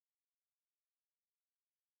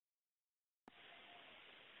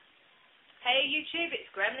Hey YouTube, it's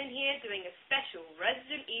Gremlin here doing a special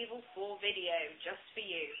Resident Evil 4 video just for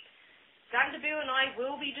you. Xander Boo and I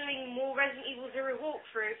will be doing more Resident Evil 0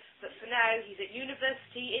 walkthrough, but for now he's at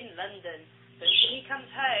university in London. So until he comes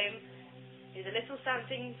home, here's a little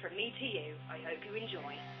something from me to you. I hope you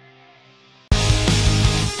enjoy.